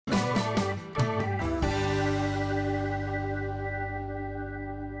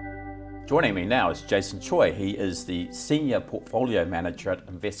Joining me now is Jason Choi. He is the Senior Portfolio Manager at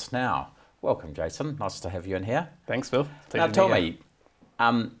InvestNow. Welcome, Jason. Nice to have you in here. Thanks, Phil. Now tell me,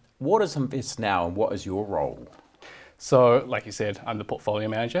 what is InvestNow and what is your role? So, like you said, I'm the portfolio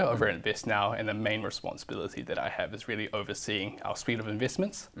manager over at InvestNow, and the main responsibility that I have is really overseeing our suite of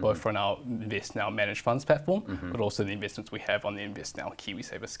investments, both on our InvestNow managed funds platform, but also the investments we have on the InvestNow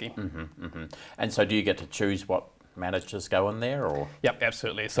KiwiSaver scheme. And so do you get to choose what managers go in there, or? Yep,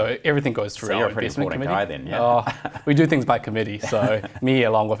 absolutely. So everything goes through our investment committee. Guy then, yeah. We do things by committee. So me,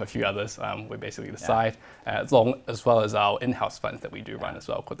 along with a few others, we basically decide, as well as our in-house funds that we do run as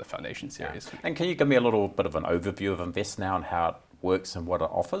well, called the Foundation Series. And can you give me a little bit of an overview of InvestNow and how it works and what it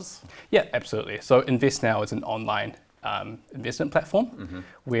offers? Yeah, absolutely. So InvestNow is an online investment platform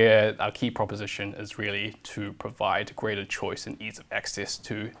where our key proposition is really to provide greater choice and ease of access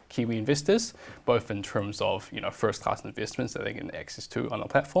to Kiwi investors, both in terms of first-class investments that they can access to on the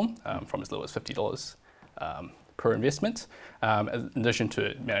platform from as low as $50 per investment. In addition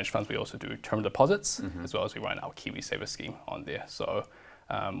to managed funds, we also do term deposits as well as we run our KiwiSaver scheme on there. So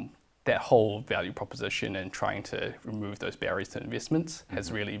that whole value proposition and trying to remove those barriers to investments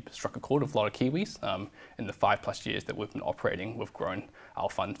has really struck a chord with a lot of Kiwis. In the 5+ years that we've been operating, we've grown our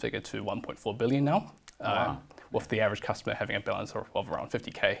fund figure to 1.4 billion now, with the average customer having a balance of around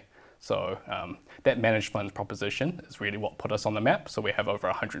 50K. So that managed funds proposition is really what put us on the map. So we have over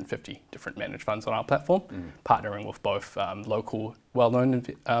 150 different managed funds on our platform, partnering with both local, well-known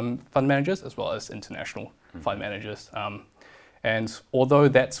fund managers as well as international fund managers. And although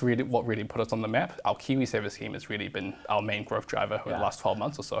that's really what really put us on the map, our KiwiSaver scheme has really been our main growth driver over the last 12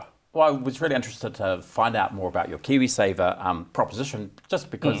 months or so. Well, I was really interested to find out more about your KiwiSaver proposition, just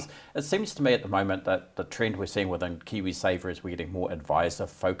because it seems to me at the moment that the trend we're seeing within KiwiSaver is we're getting more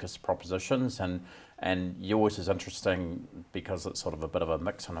advisor-focused propositions, and yours is interesting because it's sort of a bit of a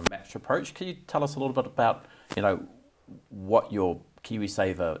mix and a match approach. Can you tell us a little bit about, what your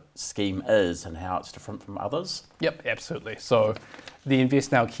KiwiSaver scheme is and how it's different from others? Yep, absolutely. So the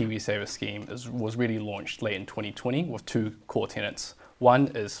InvestNow KiwiSaver scheme was really launched late in 2020 with two core tenets. One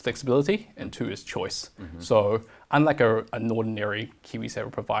is flexibility and two is choice. So unlike an ordinary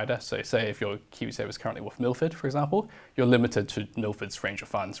KiwiSaver provider, so say if your KiwiSaver is currently with Milford, for example, you're limited to Milford's range of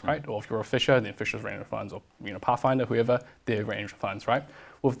funds, right? Or if you're a Fisher, then Fisher's range of funds, or Pathfinder, whoever, their range of funds, right?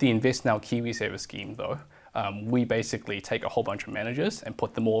 With the InvestNow KiwiSaver scheme though, we basically take a whole bunch of managers and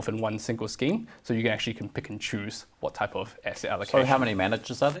put them all within one single scheme, so you can pick and choose what type of asset allocation. So how many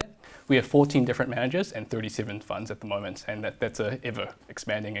managers are there? We have 14 different managers and 37 funds at the moment, and that's a ever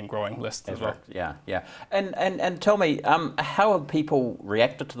expanding and growing list as well. Yeah. And tell me, how have people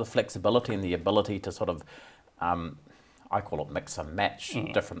reacted to the flexibility and the ability to sort of, I call it mix and match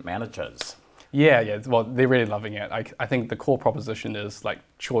different managers? Yeah. Well, they're really loving it. I think the core proposition is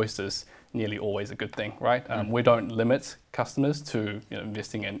choice is nearly always a good thing, right? We don't limit customers to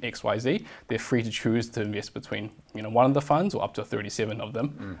investing in XYZ. They're free to choose to invest between one of the funds or up to 37 of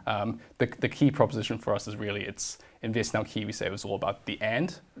them. The key proposition for us is really it's InvestNow KiwiSaver is all about the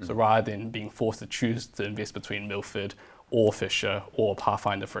and. So rather than being forced to choose to invest between Milford or Fisher or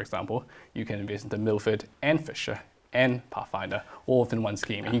Pathfinder, for example, you can invest into Milford and Fisher and Pathfinder all within one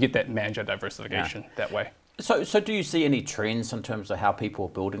scheme, and you get that manager diversification that way. So do you see any trends in terms of how people are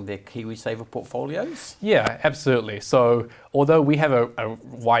building their KiwiSaver portfolios? Yeah, absolutely. So although we have a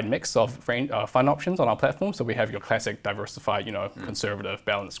wide mix of fund options on our platform, so we have your classic diversified, conservative,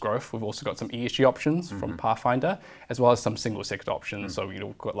 balanced growth. We've also got some ESG options from Pathfinder, as well as some single sector options. So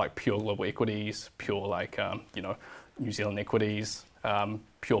we've got pure global equities, pure New Zealand equities,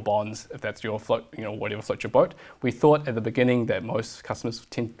 pure bonds, if that's your float, whatever floats your boat. We thought at the beginning that most customers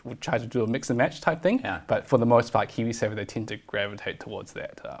would try to do a mix and match type thing, but for the most part, KiwiSaver, they tend to gravitate towards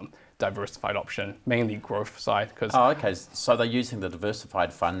that diversified option, mainly growth side. Okay, so they're using the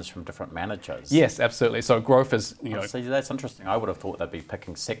diversified funds from different managers? Yes, absolutely. So growth is, See, that's interesting. I would have thought they'd be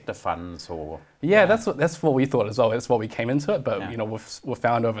picking sector funds or... Yeah, that's what we thought as well. That's what we came into it, but we've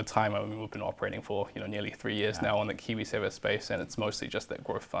found over time, we've been operating for nearly 3 years now on the KiwiSaver space, and it's mostly just that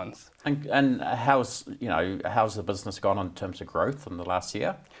growth funds. And how's the business gone in terms of growth in the last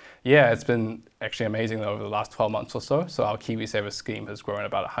year? Yeah, it's been actually amazing over the last 12 months or so. So our KiwiSaver scheme has grown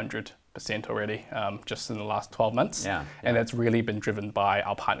about 100% already just in the last 12 months. And that's really been driven by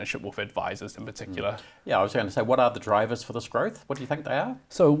our partnership with advisors in particular. Yeah, I was going to say, what are the drivers for this growth? What do you think they are?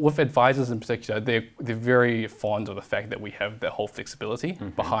 So with advisors in particular, they're very fond of the fact that we have the whole flexibility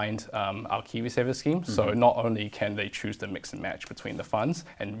behind our KiwiSaver scheme. So not only can they choose to mix and match between the funds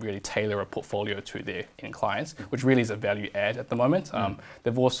and really tailor a portfolio to their end clients, which really is a value add at the moment.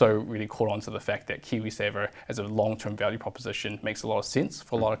 They've also really caught on to the fact that KiwiSaver as a long-term value proposition makes a lot of sense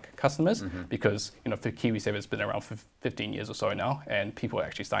for a lot of customers. customers, because for KiwiSaver, it's been around for 15 years or so now, and people are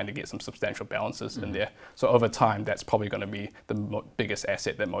actually starting to get some substantial balances in there. So over time, that's probably going to be the biggest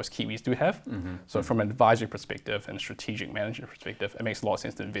asset that most Kiwis do have. So from an advisory perspective and a strategic management perspective, it makes a lot of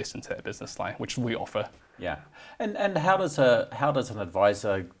sense to invest into that business line, which we offer. Yeah, and how does an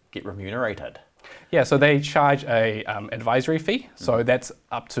advisor get remunerated? Yeah, so they charge a advisory fee. So that's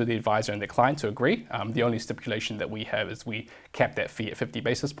up to the advisor and the client to agree. The only stipulation that we have is we cap that fee at 50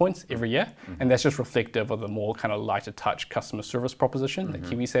 basis points every year. And that's just reflective of the more kind of lighter touch customer service proposition that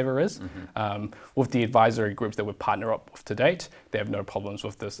KiwiSaver is. With the advisory groups that we've partnered up with to date, they have no problems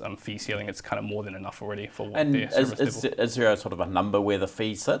with this fee ceiling. It's kind of more than enough already for what their service level. Is there a sort of a number where the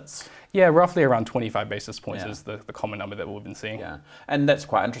fee sits? Yeah, roughly around 25 basis points is the common number that we've been seeing. Yeah, and that's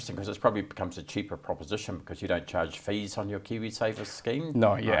quite interesting because it probably becomes a cheaper proposition because you don't charge fees on your KiwiSaver scheme.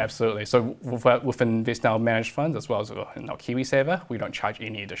 No, yeah, absolutely. So with InvestNow managed funds as well as in our KiwiSaver, we don't charge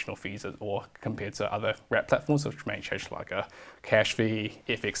any additional fees or compared to other wrap platforms, which may charge like a cash fee,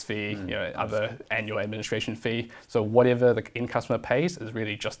 FX fee, other annual administration fee. So whatever the end customer pays is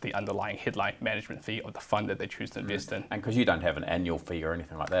really just the underlying headline management fee of the fund that they choose to invest in. And because you don't have an annual fee or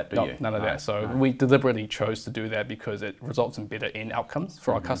anything like that, do you? None of that. So we deliberately chose to do that because it results in better end outcomes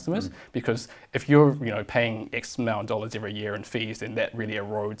for our customers. Because if you're paying X amount of dollars every year in fees, then that really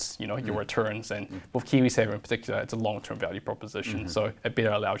erodes your returns. And with KiwiSaver in particular, it's a long-term value proposition. So it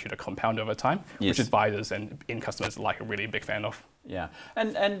better allows you to compound over time, which advisors and end customers are really a big fan of. Yeah,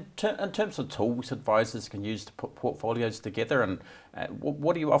 and in terms of tools advisors can use to put portfolios together, and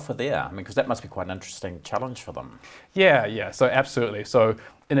what do you offer there? I mean, because that must be quite an interesting challenge for them. Yeah, so absolutely. So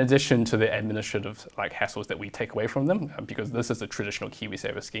in addition to the administrative hassles that we take away from them, because this is a traditional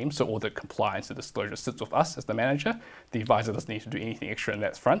KiwiSaver scheme, so all the compliance and disclosure sits with us as the manager. The advisor doesn't need to do anything extra in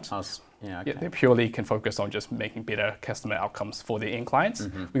that front. Yeah, okay. They purely can focus on just making better customer outcomes for their end clients.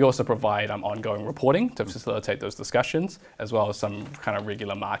 We also provide ongoing reporting to facilitate those discussions, as well as some kind of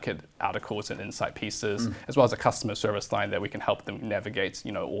regular market articles and insight pieces, as well as a customer service line that we can help them navigate,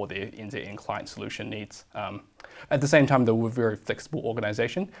 all their end-to-end client solution needs. At the same time, though, we're a very flexible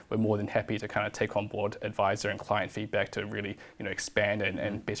organization. We're more than happy to kind of take on board advisor and client feedback to really, expand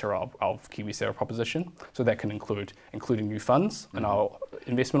and better our KiwiSaver proposition. So that can including new funds and our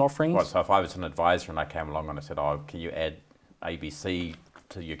investment offerings. Right, so if I was an advisor and I came along and I said, can you add ABC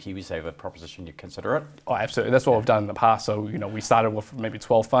to your KiwiSaver proposition, you consider it? Oh, absolutely. That's what we've done in the past. So, we started with maybe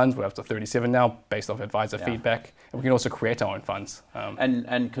 12 funds. We're up to 37 now based off advisor feedback. And we can also create our own funds.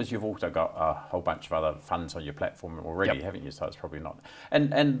 And because you've also got a whole bunch of other funds on your platform already, haven't you? So it's probably not.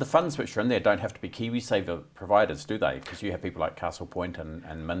 And the funds which are in there don't have to be KiwiSaver providers, do they? Because you have people like Castle Point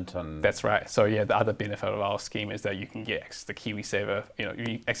and Mint and... That's right. So the other benefit of our scheme is that you can get access to KiwiSaver,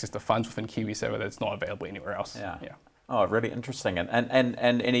 you access to funds within KiwiSaver that's not available anywhere else. Yeah. Oh, really interesting. And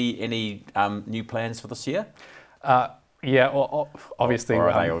any new plans for this year? Obviously. Or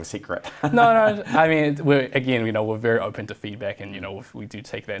are they all secret? No. I mean, we're very open to feedback, and we do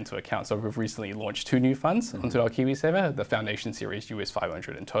take that into account. So we've recently launched 2 new funds onto our KiwiSaver: the Foundation Series US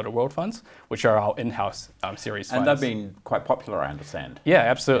 500 and Total World funds, which are our in-house series funds. And they've been quite popular, I understand. Yeah,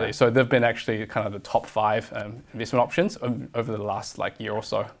 absolutely. Yeah. So they've been actually kind of the top 5 investment options over the last year or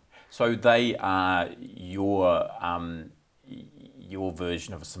so. So they are your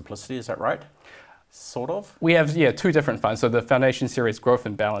version of a Simplicity, is that right? Sort of? We have, 2 different funds. So the Foundation Series Growth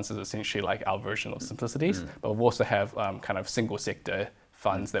and Balance is essentially like our version of Simplicities, but we also have kind of single sector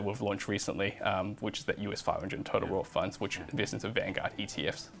funds that we've launched recently, which is the US 500 and Total World funds, which invest into Vanguard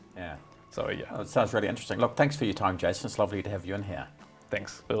ETFs. Yeah. So Oh, it sounds really interesting. Look, thanks for your time, Jason. It's lovely to have you in here.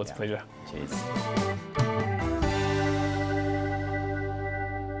 Thanks. Well, it's a pleasure. Cheers.